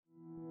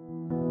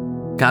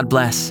God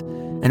bless,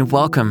 and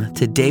welcome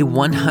to day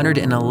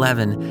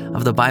 111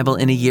 of the Bible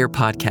in a Year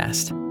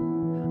podcast.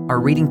 Our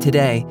reading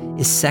today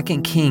is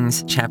 2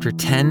 Kings chapter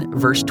 10,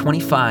 verse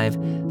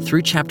 25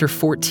 through chapter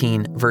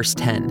 14, verse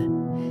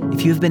 10.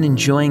 If you've been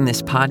enjoying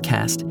this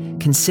podcast,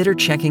 consider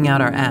checking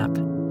out our app.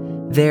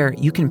 There,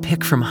 you can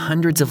pick from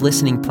hundreds of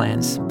listening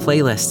plans,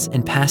 playlists,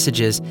 and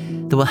passages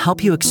that will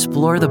help you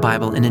explore the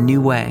Bible in a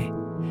new way.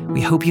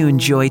 We hope you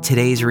enjoy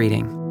today's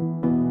reading.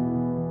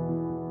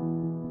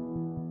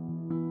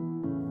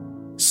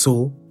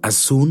 So, as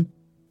soon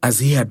as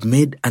he had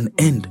made an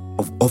end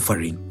of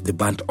offering the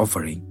burnt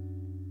offering,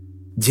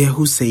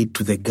 Jehu said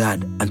to the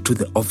guard and to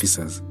the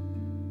officers,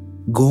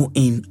 "Go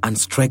in and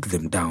strike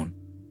them down.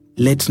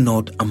 Let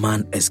not a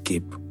man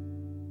escape."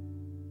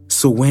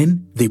 So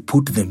when they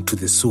put them to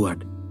the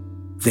sword,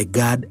 the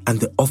guard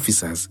and the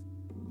officers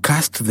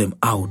cast them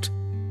out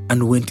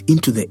and went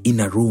into the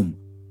inner room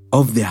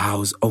of the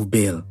house of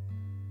Baal.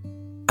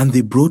 And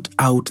they brought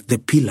out the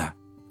pillar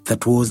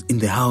that was in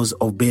the house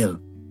of Baal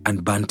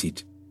and burnt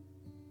it.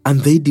 And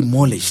they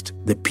demolished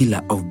the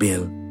pillar of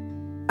Baal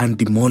and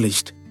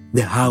demolished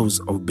the house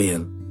of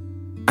Baal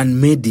and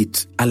made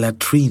it a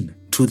latrine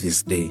to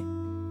this day.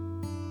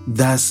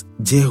 Thus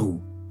Jehu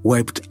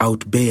wiped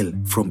out Baal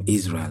from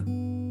Israel.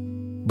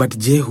 But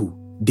Jehu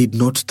did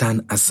not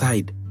turn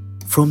aside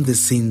from the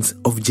sins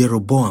of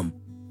Jeroboam,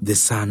 the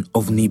son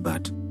of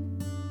Nebat,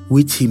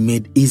 which he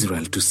made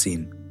Israel to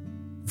sin,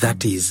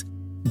 that is,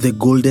 the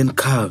golden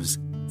calves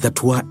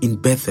that were in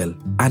Bethel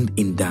and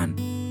in Dan.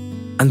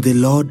 And the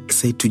Lord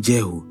said to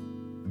Jehu,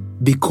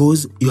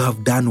 "Because you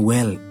have done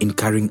well in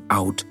carrying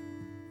out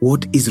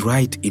what is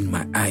right in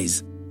my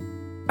eyes,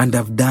 and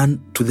have done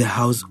to the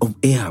house of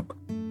Ahab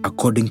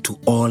according to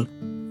all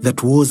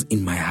that was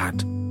in my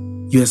heart,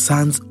 your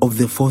sons of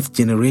the fourth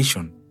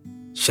generation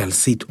shall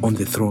sit on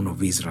the throne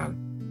of Israel."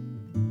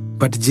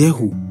 But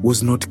Jehu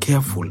was not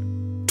careful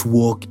to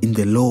walk in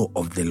the law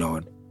of the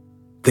Lord,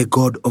 the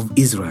God of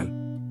Israel,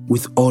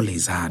 with all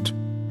his heart.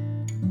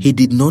 He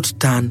did not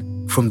turn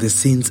from the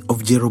sins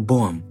of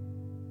Jeroboam,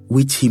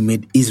 which he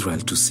made Israel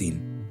to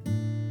sin.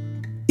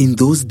 In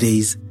those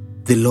days,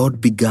 the Lord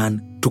began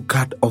to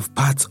cut off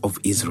parts of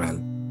Israel.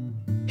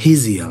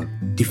 Hazael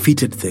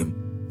defeated them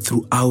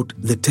throughout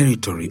the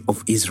territory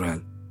of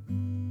Israel,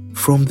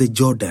 from the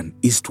Jordan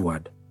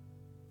eastward,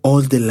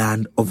 all the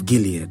land of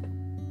Gilead,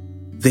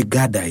 the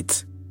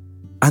Gadites,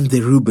 and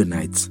the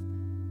Reubenites,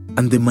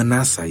 and the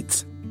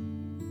Manassites,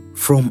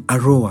 from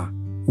Aroer,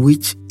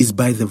 which is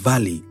by the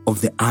valley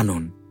of the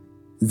Arnon,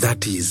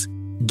 that is,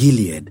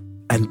 Gilead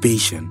and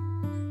Bashan.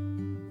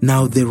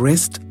 Now the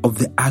rest of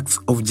the acts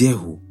of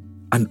Jehu,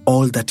 and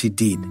all that he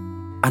did,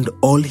 and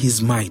all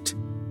his might,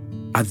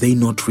 are they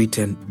not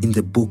written in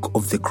the book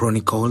of the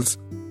Chronicles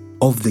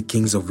of the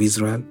kings of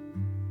Israel?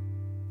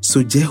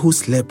 So Jehu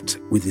slept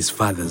with his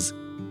fathers,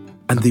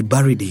 and they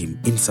buried him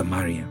in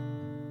Samaria.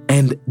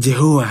 And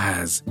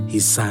Jehoahaz,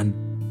 his son,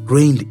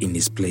 reigned in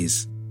his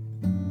place.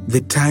 The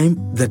time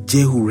that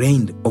Jehu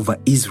reigned over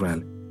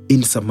Israel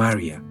in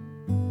Samaria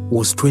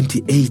was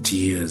 28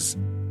 years.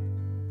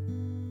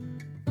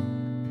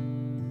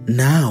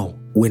 Now,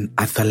 when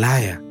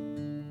Athaliah,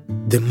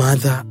 the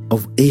mother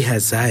of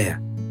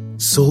Ahaziah,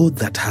 saw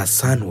that her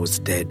son was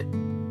dead,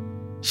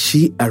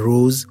 she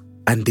arose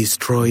and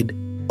destroyed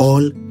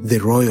all the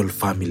royal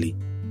family.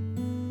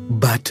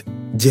 But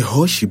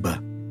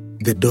Jehosheba,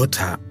 the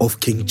daughter of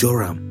King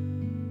Joram,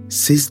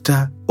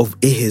 sister of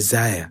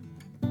Ahaziah,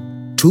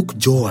 took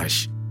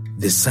Joash,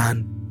 the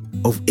son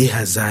of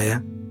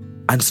Ahaziah,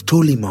 and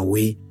stole him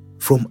away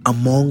from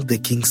among the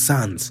king's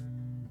sons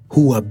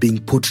who were being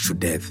put to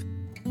death.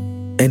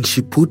 And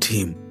she put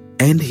him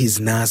and his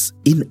nurse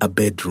in a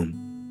bedroom.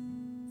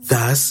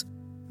 Thus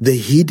they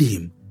hid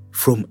him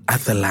from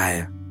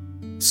Athaliah,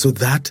 so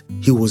that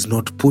he was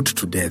not put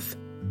to death.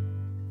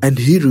 And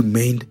he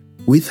remained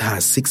with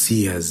her 6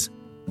 years,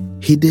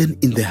 hidden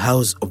in the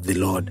house of the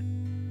Lord,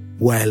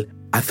 while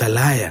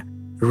Athaliah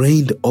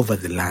reigned over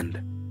the land.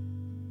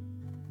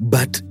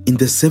 But in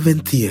the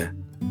 7th year,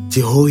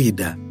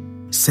 Jehoiada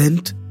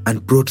sent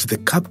and brought the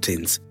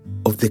captains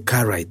of the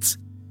Karites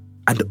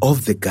and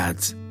of the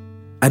guards,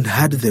 and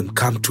had them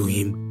come to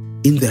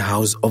him in the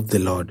house of the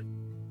Lord.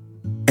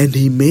 And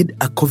he made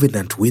a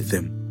covenant with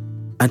them,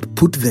 and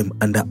put them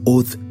under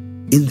oath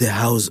in the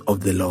house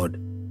of the Lord.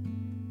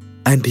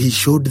 And he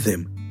showed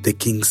them the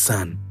king's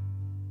son.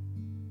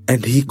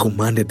 And he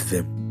commanded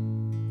them,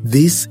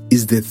 "This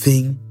is the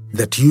thing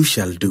that you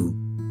shall do.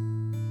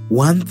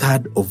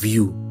 1/3 of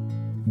you,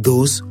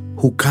 those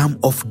who come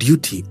off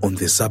duty on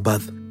the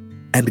Sabbath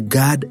and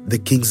guard the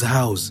king's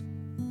house,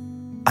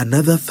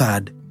 another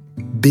third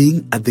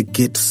being at the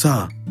gate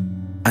Sar,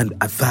 and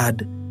a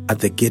third at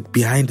the gate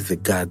behind the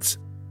guards,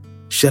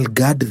 shall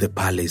guard the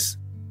palace,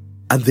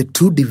 and the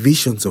 2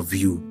 divisions of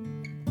you,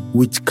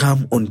 which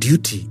come on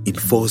duty in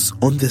force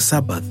on the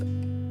Sabbath,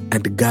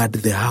 and guard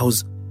the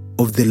house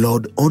of the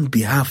Lord on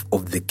behalf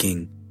of the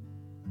king,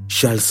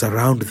 shall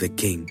surround the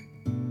king,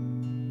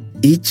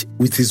 each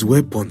with his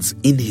weapons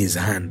in his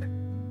hand.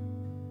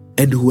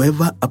 And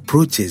whoever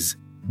approaches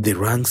the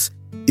ranks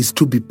is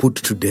to be put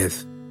to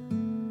death.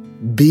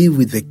 Be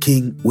with the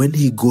king when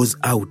he goes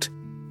out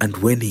and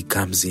when he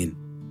comes in."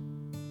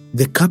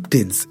 The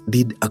captains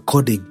did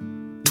according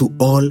to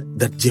all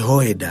that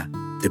Jehoiada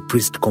the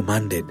priest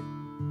commanded,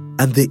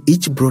 and they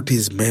each brought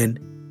his men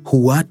who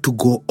were to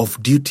go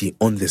off duty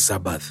on the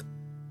Sabbath,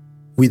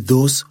 with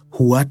those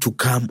who were to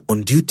come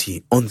on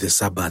duty on the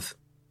Sabbath,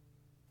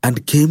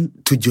 and came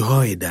to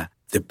Jehoiada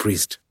the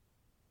priest.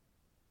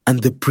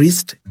 And the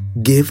priest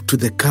gave to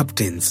the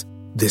captains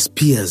the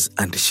spears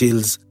and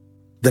shields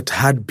that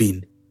had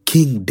been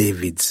King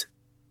David's,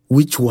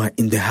 which were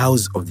in the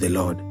house of the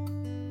Lord.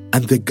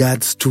 And the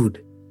guards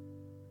stood,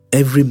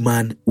 every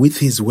man with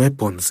his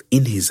weapons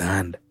in his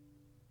hand,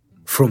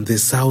 from the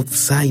south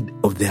side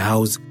of the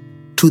house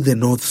to the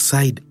north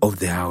side of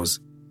the house,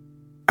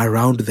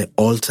 around the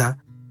altar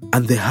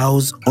and the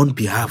house on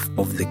behalf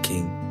of the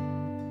king.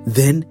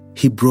 Then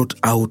he brought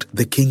out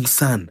the king's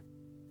son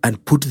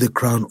and put the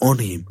crown on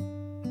him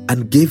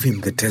and gave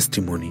him the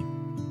testimony.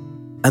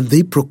 And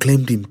they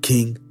proclaimed him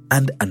king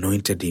and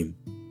anointed him.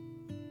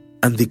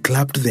 And they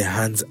clapped their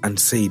hands and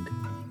said,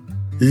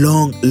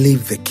 "Long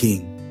live the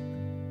king."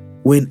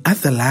 When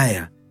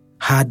Athaliah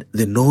heard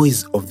the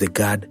noise of the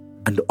guard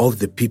and of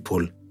the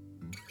people,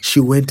 she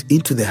went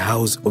into the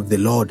house of the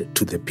Lord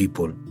to the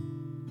people.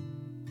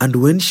 And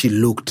when she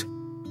looked,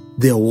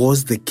 there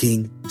was the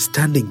king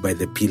standing by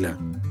the pillar,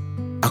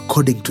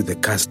 according to the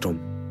custom,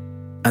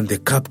 and the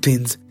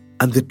captains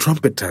and the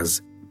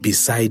trumpeters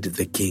beside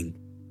the king,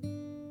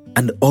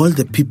 and all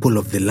the people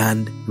of the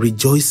land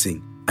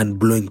rejoicing and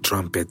blowing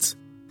trumpets.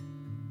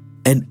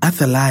 And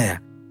Athaliah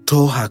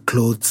tore her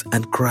clothes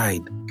and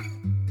cried,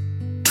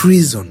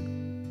 "Treason!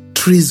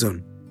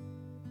 Treason!"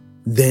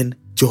 Then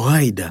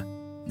Jehoiada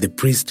the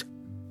priest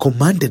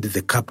commanded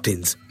the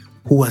captains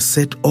who were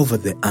set over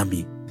the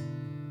army,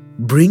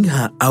 "Bring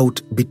her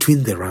out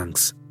between the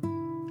ranks,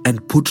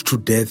 and put to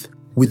death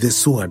with the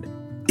sword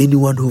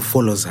anyone who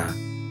follows her."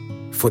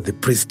 For the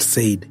priest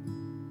said,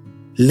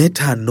 "Let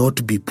her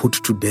not be put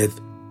to death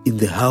in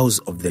the house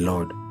of the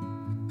Lord."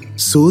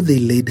 So they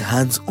laid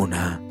hands on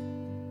her,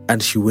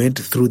 and she went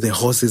through the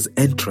horses'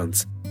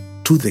 entrance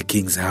to the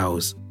king's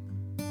house,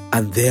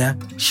 and there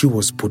she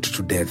was put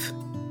to death.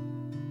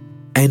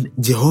 And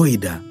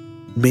Jehoiada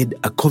made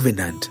a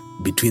covenant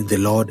between the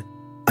Lord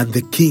and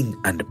the king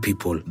and the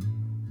people,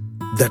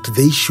 that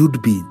they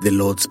should be the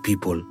Lord's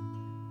people,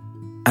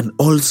 and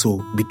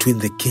also between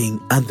the king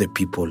and the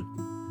people.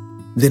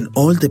 Then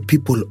all the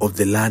people of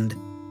the land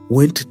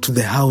went to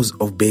the house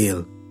of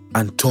Baal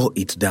and tore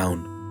it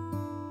down.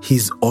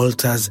 His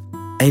altars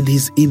and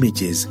his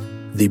images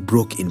they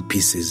broke in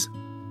pieces.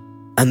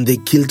 And they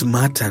killed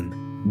Matan,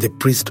 the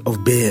priest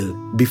of Baal,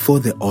 before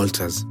the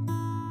altars.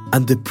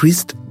 And the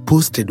priest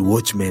posted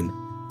watchmen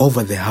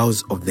over the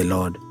house of the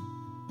Lord.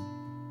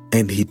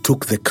 And he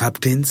took the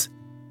captains,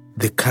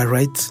 the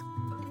Karites,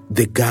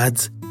 the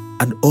guards,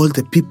 and all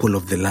the people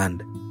of the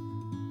land.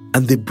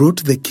 And they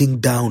brought the king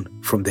down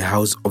from the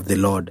house of the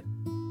Lord,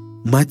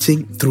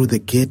 marching through the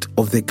gate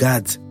of the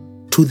guards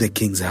to the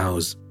king's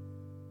house.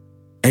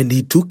 And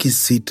he took his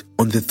seat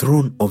on the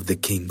throne of the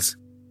kings.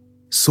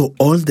 So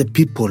all the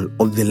people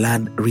of the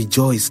land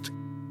rejoiced,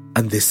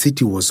 and the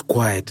city was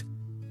quiet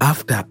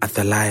after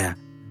Athaliah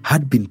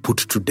had been put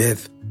to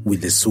death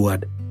with the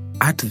sword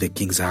at the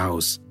king's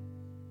house.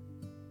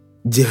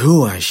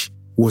 Jehoash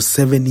was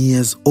 7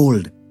 years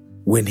old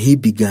when he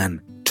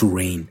began to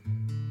reign.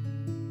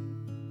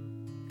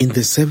 In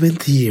the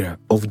 7th year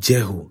of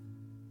Jehu,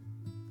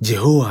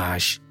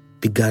 Jehoash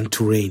began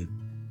to reign,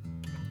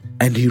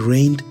 and he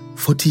reigned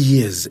 40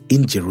 years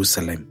in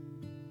Jerusalem.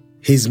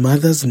 His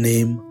mother's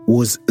name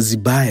was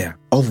Zibiah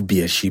of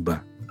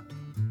Beersheba.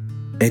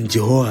 And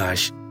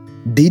Jehoash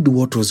did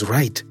what was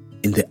right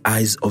in the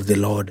eyes of the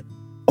Lord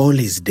all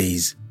his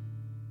days,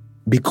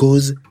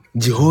 because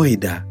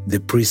Jehoiada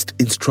the priest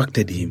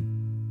instructed him.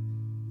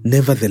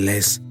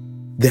 Nevertheless,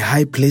 the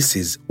high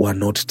places were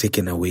not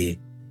taken away.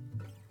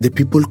 The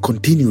people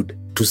continued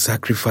to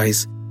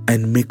sacrifice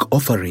and make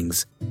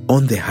offerings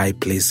on the high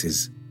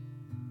places.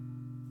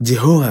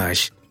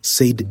 Jehoash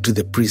said to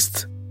the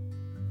priests,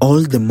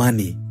 "All the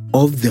money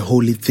of the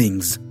holy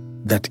things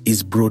that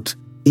is brought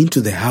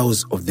into the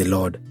house of the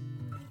Lord,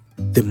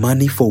 the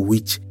money for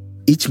which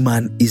each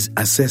man is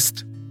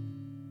assessed,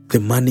 the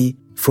money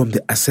from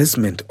the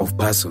assessment of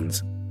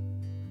persons,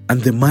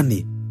 and the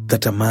money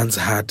that a man's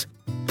heart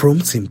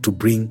prompts him to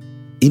bring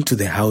into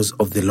the house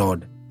of the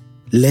Lord,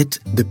 let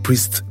the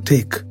priests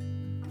take,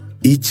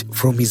 each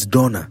from his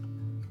donor,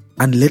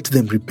 and let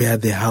them repair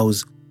the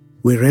house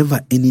wherever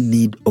any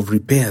need of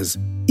repairs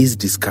is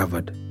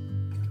discovered."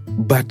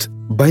 But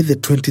by the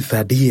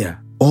 23rd year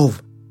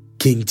of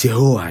King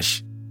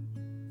Jehoash,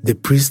 the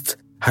priests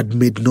had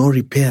made no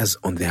repairs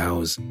on the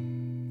house.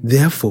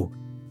 Therefore,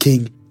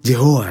 King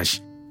Jehoash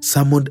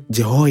summoned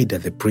Jehoiada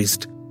the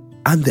priest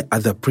and the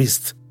other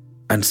priests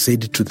and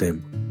said to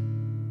them,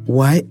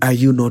 "Why are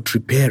you not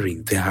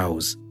repairing the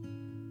house?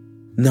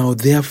 Now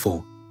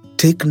therefore,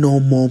 take no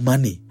more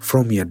money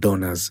from your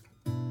donors,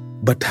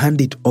 but hand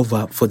it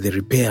over for the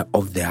repair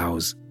of the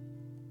house."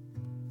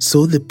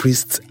 So the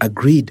priests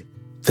agreed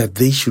that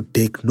they should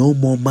take no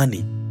more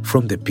money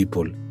from the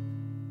people,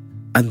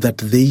 and that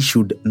they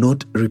should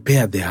not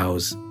repair the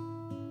house.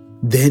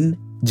 Then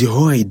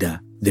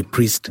Jehoiada the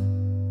priest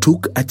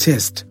took a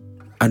chest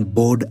and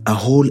bored a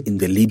hole in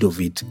the lid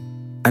of it,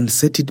 and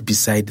set it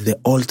beside the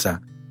altar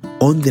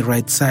on the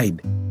right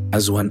side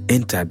as one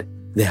entered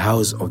the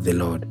house of the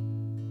Lord.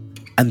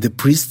 And the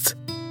priests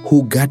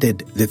who guarded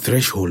the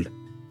threshold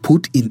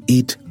put in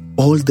it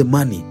all the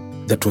money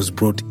that was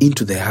brought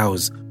into the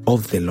house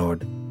of the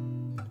Lord.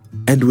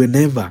 And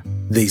whenever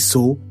they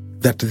saw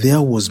that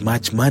there was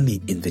much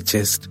money in the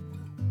chest,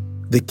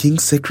 the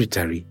king's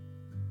secretary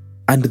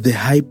and the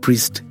high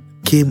priest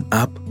came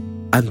up,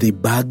 and they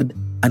bagged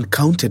and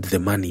counted the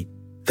money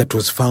that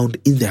was found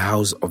in the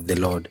house of the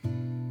Lord.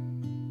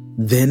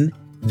 Then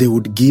they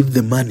would give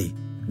the money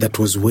that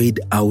was weighed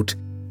out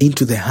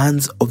into the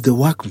hands of the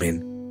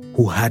workmen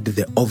who had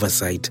the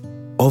oversight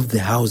of the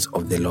house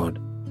of the Lord.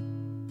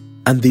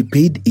 And they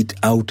paid it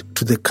out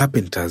to the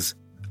carpenters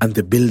and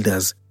the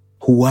builders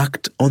who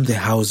worked on the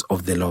house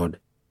of the Lord,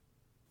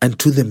 and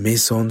to the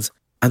masons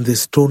and the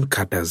stone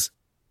cutters,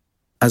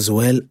 as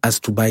well as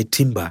to buy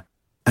timber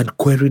and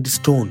quarried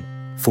stone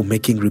for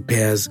making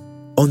repairs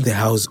on the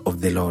house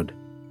of the Lord,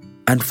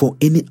 and for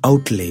any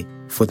outlay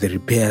for the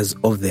repairs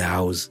of the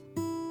house.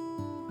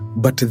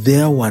 But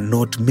there were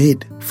not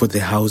made for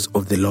the house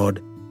of the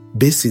Lord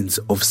basins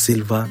of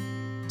silver,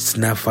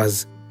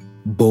 snuffers,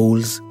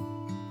 bowls,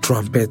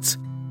 trumpets,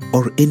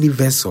 or any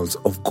vessels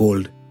of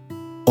gold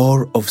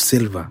or of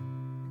silver,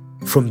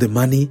 from the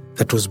money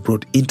that was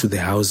brought into the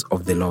house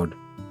of the Lord.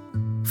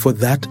 For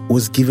that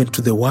was given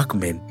to the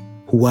workmen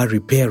who were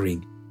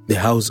repairing the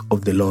house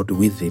of the Lord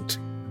with it.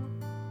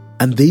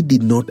 And they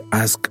did not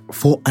ask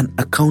for an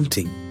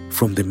accounting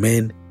from the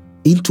men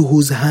into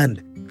whose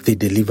hand they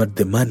delivered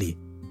the money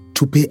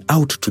to pay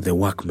out to the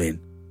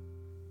workmen,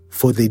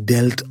 for they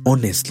dealt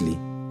honestly.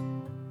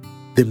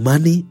 The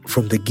money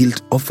from the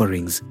guilt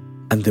offerings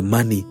and the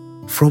money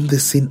from the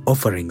sin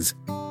offerings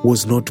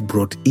was not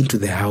brought into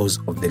the house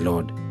of the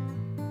Lord.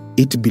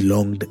 It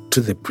belonged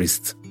to the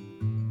priests.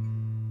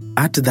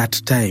 At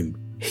that time,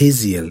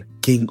 Hazael,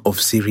 king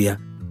of Syria,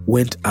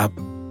 went up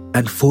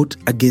and fought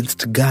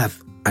against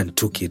Gath and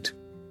took it.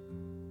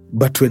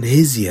 But when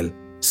Hazael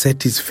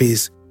set his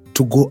face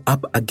to go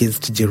up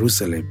against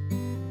Jerusalem,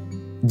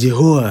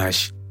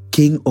 Jehoash,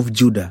 king of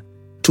Judah,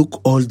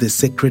 took all the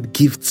sacred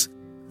gifts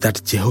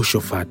that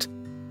Jehoshaphat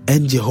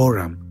and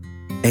Jehoram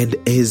and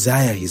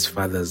Ahaziah his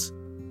fathers,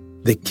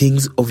 the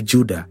kings of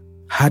Judah,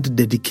 had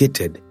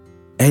dedicated,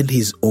 and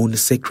his own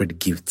sacred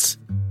gifts,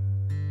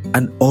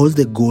 and all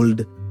the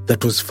gold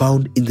that was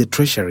found in the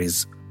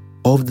treasuries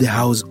of the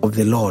house of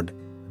the Lord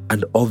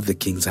and of the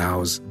king's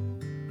house,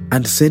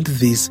 and sent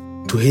this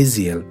to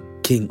Hazael,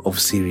 king of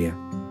Syria.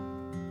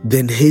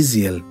 Then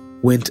Hazael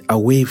went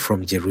away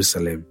from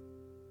Jerusalem.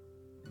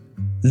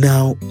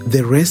 Now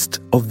the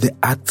rest of the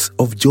acts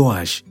of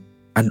Joash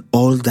and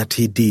all that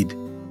he did,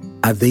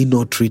 are they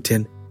not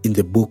written in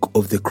the book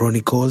of the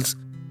Chronicles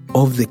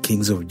of the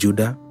kings of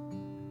Judah?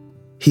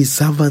 His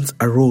servants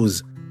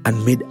arose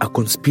and made a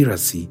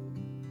conspiracy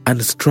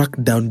and struck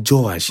down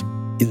Joash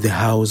in the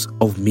house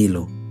of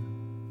Millo,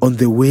 on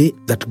the way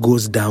that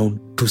goes down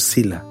to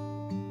Silla.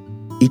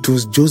 It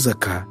was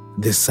Josachar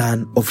the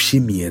son of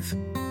Shimeath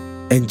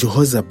and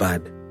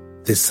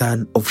Jehozabad the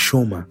son of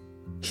Shoma,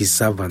 his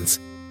servants,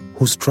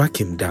 who struck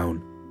him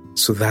down,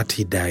 so that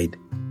he died.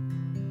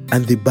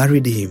 And they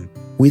buried him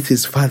with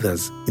his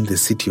fathers in the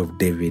city of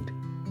David.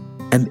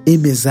 And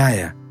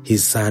Amaziah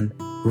his son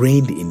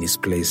reigned in his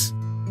place.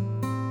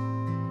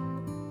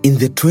 In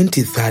the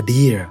 23rd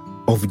year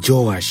of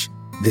Joash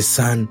the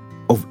son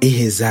of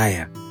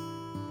Ahaziah,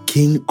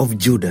 king of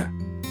Judah,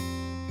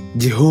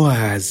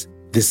 Jehoahaz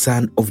the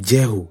son of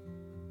Jehu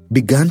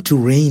began to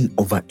reign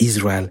over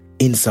Israel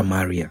in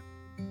Samaria,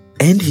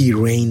 and he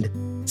reigned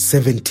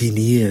 17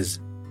 years.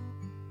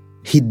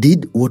 He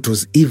did what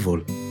was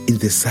evil in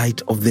the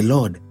sight of the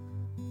Lord,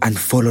 and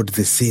followed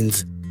the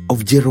sins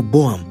of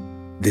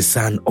Jeroboam the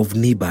son of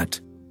Nebat,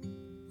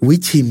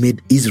 which he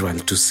made Israel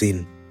to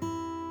sin.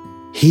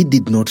 He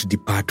did not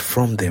depart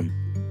from them,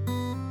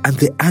 and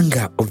the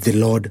anger of the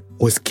Lord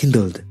was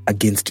kindled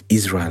against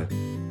Israel.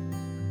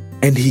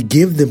 And he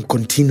gave them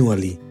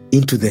continually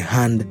into the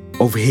hand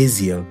of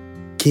Hazael,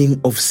 king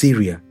of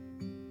Syria,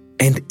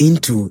 and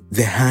into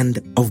the hand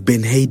of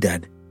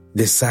Ben-Hadad,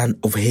 the son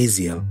of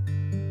Hazael.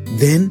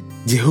 Then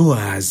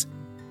Jehoahaz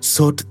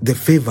sought the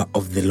favor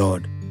of the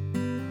Lord,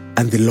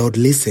 and the Lord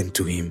listened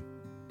to him,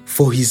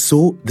 for he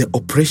saw the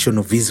oppression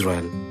of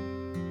Israel,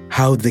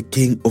 how the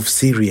king of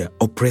Syria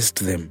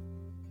oppressed them.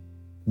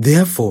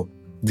 Therefore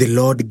the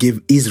Lord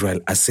gave Israel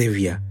a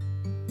savior,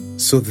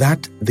 so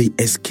that they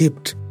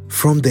escaped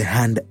from the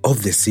hand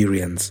of the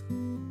Syrians.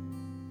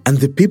 And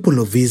the people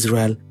of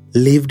Israel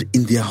lived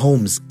in their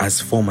homes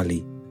as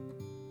formerly.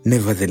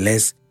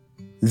 Nevertheless,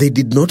 they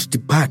did not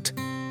depart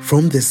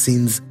from the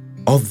sins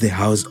of the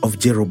house of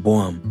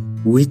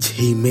Jeroboam, which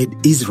he made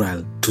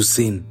Israel to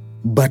sin,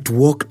 but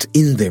walked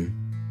in them.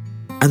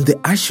 And the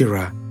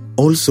Asherah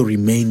also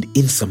remained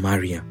in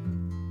Samaria.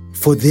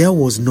 For there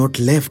was not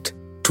left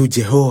to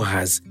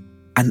Jehoahaz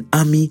an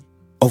army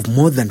of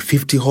more than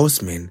 50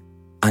 horsemen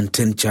and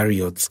 10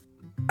 chariots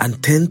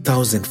and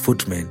 10,000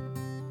 footmen,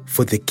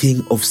 for the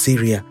king of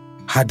Syria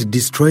had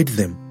destroyed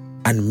them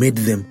and made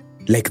them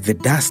like the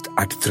dust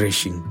at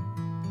threshing.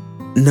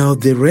 Now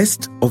the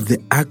rest of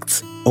the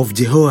acts of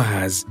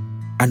Jehoahaz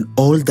and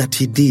all that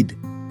he did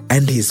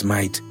and his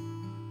might,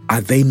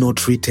 are they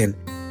not written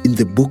in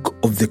the book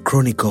of the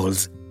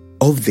Chronicles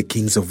of the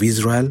kings of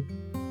Israel?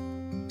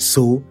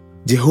 So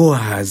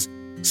Jehoahaz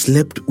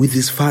slept with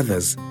his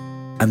fathers,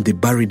 and they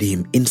buried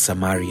him in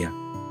Samaria,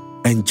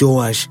 and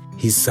Joash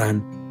his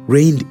son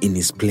reigned in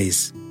his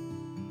place.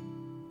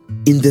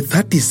 In the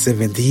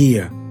 37th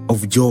year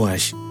of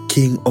Joash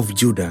king of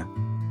Judah,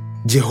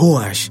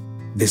 Jehoash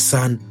the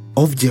son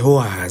of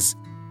Jehoahaz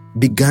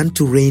began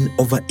to reign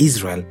over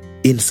Israel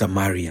in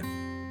Samaria,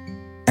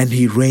 and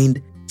he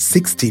reigned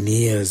 16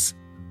 years.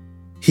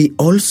 He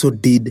also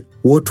did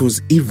what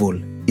was evil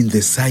in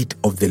the sight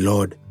of the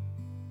Lord.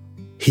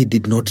 He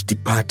did not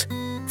depart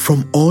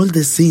from all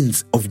the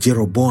sins of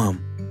Jeroboam,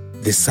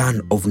 the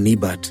son of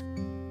Nebat,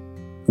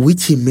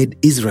 which he made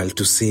Israel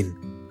to sin,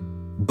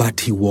 but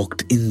he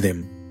walked in them.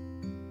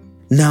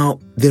 Now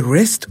the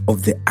rest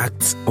of the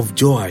acts of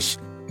Joash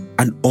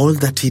and all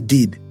that he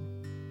did,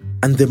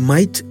 and the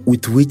might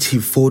with which he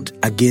fought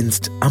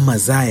against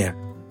Amaziah,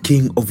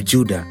 king of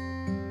Judah,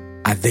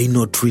 are they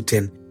not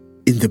written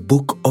in the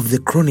book of the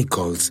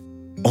Chronicles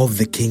of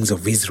the kings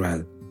of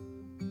Israel?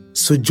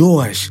 So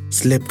Joash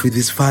slept with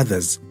his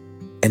fathers,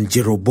 and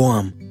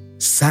Jeroboam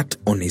sat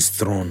on his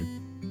throne.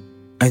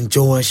 And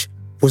Joash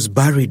was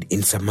buried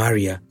in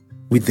Samaria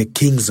with the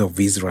kings of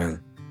Israel.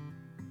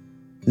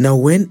 Now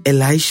when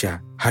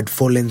Elisha had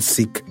fallen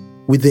sick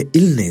with the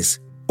illness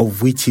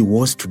of which he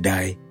was to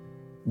die,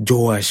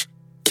 Joash,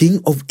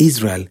 king of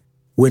Israel,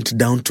 went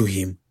down to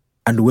him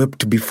and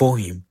wept before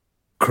him,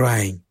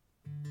 crying,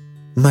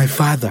 "My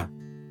father,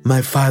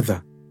 my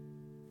father,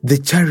 the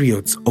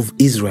chariots of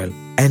Israel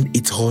and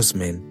its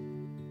horsemen."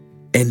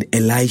 And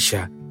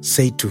Elisha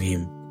said to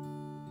him,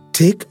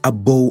 "Take a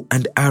bow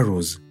and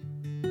arrows."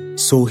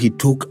 So he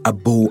took a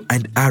bow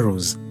and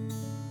arrows.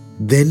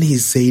 Then he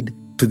said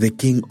to the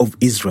king of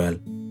Israel,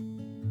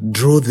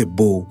 "Draw the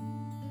bow."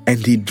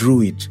 And he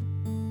drew it.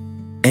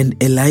 And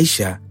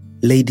Elisha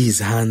laid his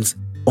hands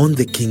on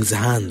the king's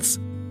hands.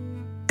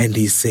 And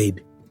he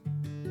said,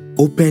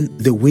 "Open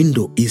the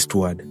window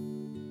eastward."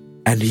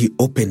 And he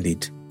opened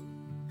it.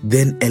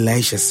 Then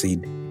Elisha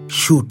said,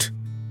 "Shoot."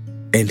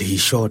 And he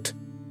shot.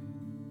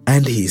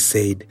 And he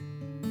said,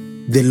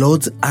 "The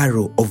Lord's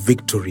arrow of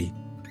victory,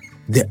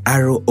 the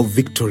arrow of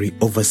victory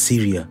over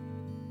Syria.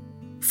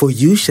 For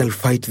you shall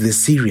fight the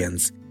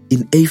Syrians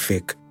in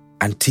Aphek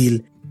until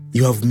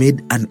you have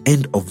made an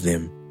end of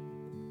them."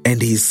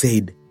 And he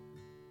said,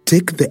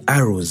 "Take the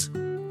arrows."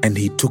 And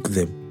he took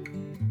them.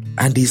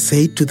 And he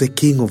said to the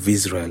king of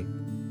Israel,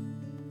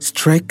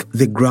 "Strike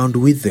the ground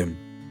with them."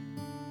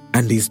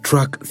 And he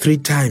struck 3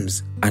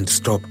 times and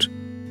stopped.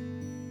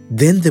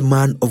 Then the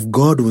man of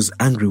God was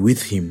angry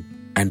with him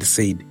and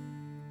said,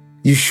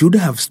 "You should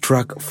have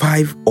struck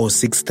 5 or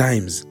 6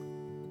 times.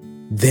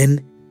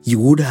 Then you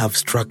would have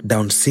struck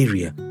down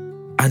Syria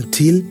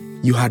until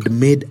you had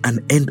made an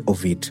end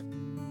of it.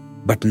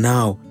 But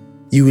now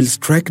you will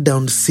strike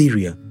down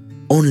Syria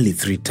only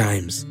 3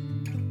 times."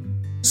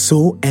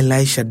 So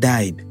Elisha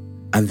died,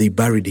 and they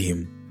buried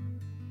him.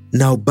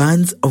 Now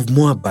bands of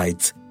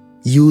Moabites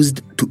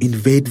used to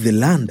invade the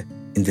land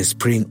in the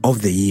spring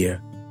of the year.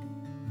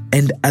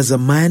 And as a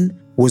man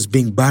was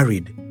being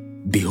buried,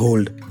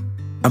 behold,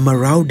 a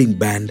marauding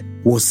band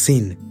was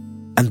seen,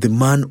 and the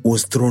man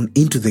was thrown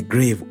into the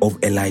grave of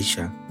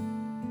Elisha.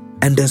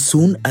 And as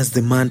soon as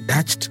the man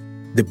touched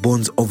the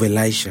bones of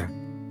Elisha,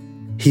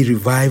 he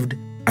revived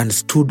and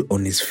stood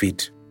on his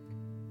feet.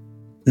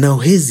 Now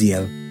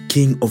Hazael,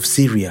 king of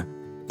Syria,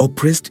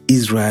 oppressed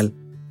Israel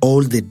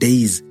all the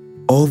days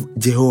of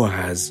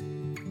Jehoahaz.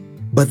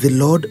 But the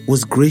Lord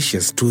was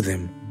gracious to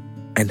them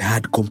and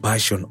had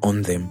compassion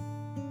on them.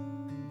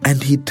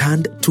 And he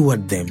turned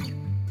toward them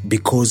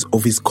because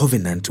of his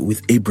covenant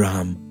with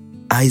Abraham,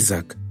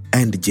 Isaac,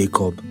 and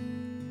Jacob,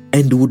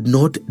 and would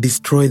not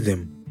destroy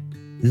them,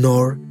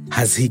 nor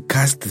has he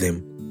cast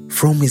them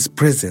from his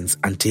presence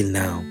until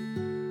now.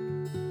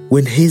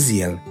 When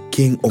Hazael,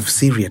 king of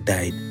Syria,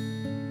 died,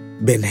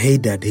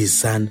 Ben-Hadad his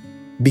son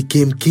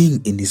became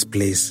king in his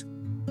place.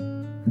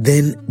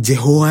 Then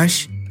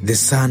Jehoash, the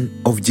son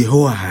of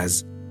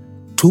Jehoahaz,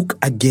 took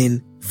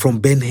again from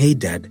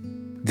Ben-Hadad,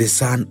 the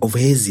son of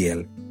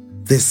Hazael,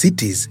 the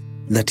cities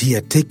that he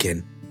had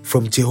taken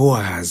from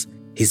Jehoahaz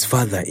his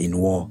father in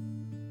war.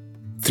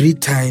 3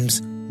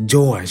 times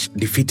Joash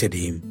defeated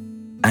him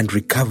and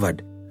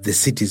recovered the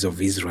cities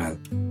of Israel.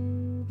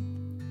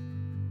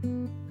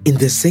 In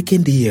the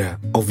 2nd year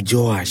of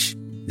Joash,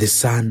 the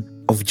son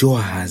of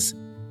Joahaz,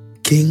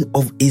 king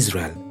of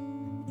Israel,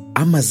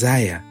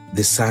 Amaziah,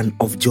 the son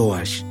of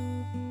Joash,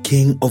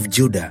 king of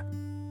Judah,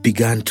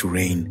 began to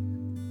reign.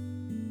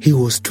 He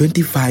was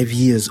 25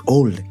 years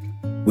old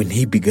when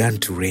he began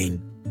to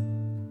reign,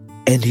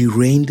 and he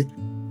reigned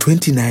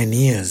 29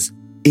 years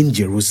in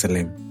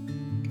Jerusalem.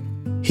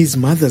 His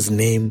mother's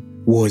name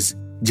was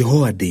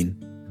Jehoadin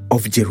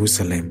of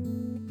Jerusalem.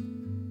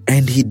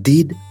 And he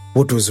did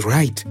what was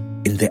right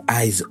in the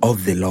eyes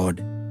of the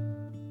Lord,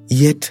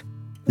 yet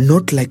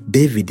not like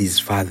David his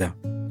father.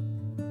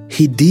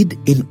 He did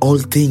in all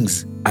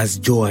things as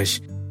Joash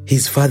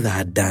his father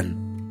had done,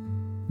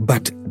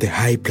 but the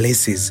high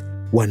places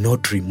were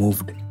not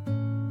removed.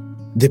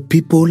 The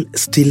people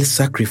still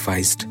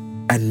sacrificed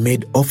and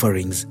made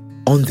offerings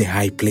on the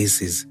high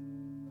places.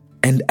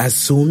 And as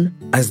soon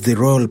as the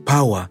royal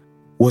power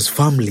was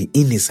firmly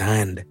in his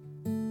hand,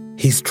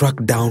 he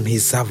struck down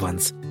his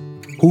servants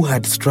who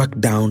had struck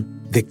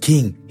down the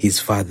king his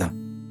father.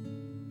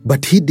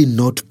 But he did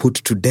not put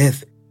to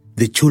death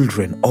the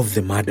children of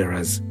the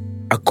murderers,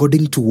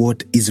 according to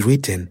what is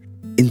written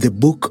in the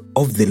book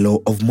of the law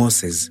of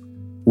Moses,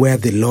 where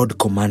the Lord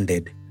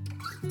commanded,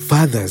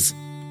 "Fathers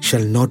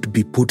shall not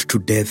be put to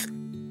death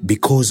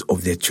because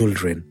of their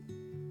children,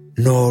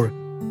 nor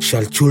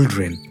shall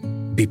children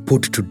be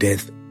put to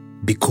death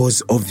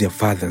because of their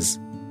fathers,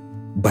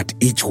 but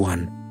each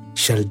one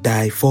shall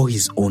die for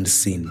his own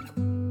sin."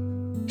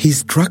 He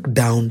struck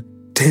down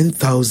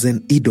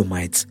 10,000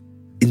 Edomites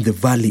in the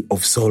valley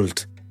of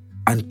Salt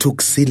and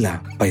took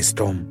Selah by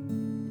storm,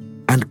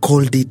 and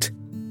called it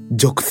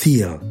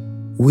Joktheel,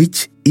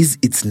 which is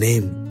its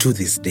name to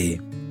this day.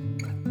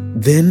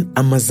 Then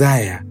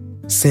Amaziah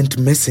sent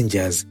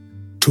messengers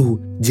to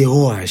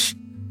Jehoash,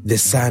 the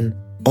son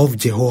of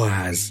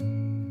Jehoahaz,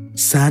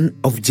 son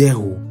of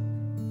Jehu,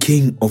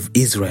 king of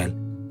Israel,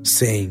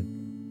 saying,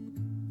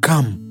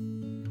 "Come,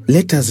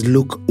 let us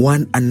look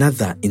one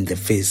another in the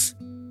face."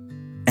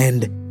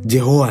 And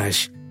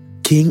Jehoash,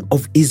 king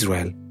of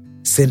Israel,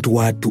 sent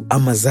word to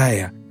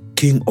Amaziah,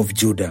 king of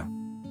Judah,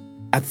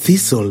 "A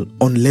thistle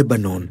on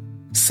Lebanon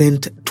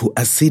sent to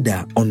a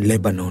cedar on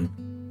Lebanon,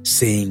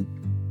 saying,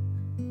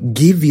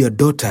 Give your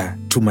daughter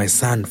to my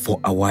son for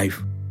a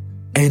wife."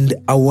 And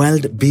a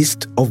wild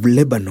beast of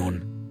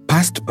Lebanon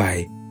passed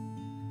by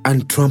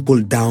and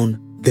trampled down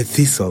the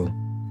thistle.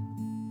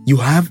 You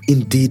have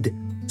indeed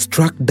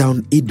struck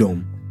down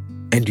Edom,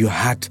 and your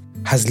heart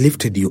has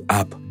lifted you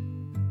up.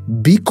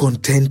 Be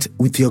content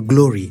with your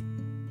glory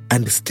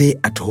and stay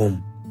at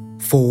home.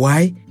 For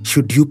why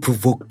should you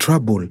provoke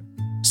trouble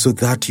so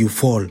that you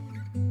fall,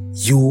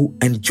 you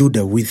and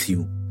Judah with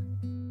you?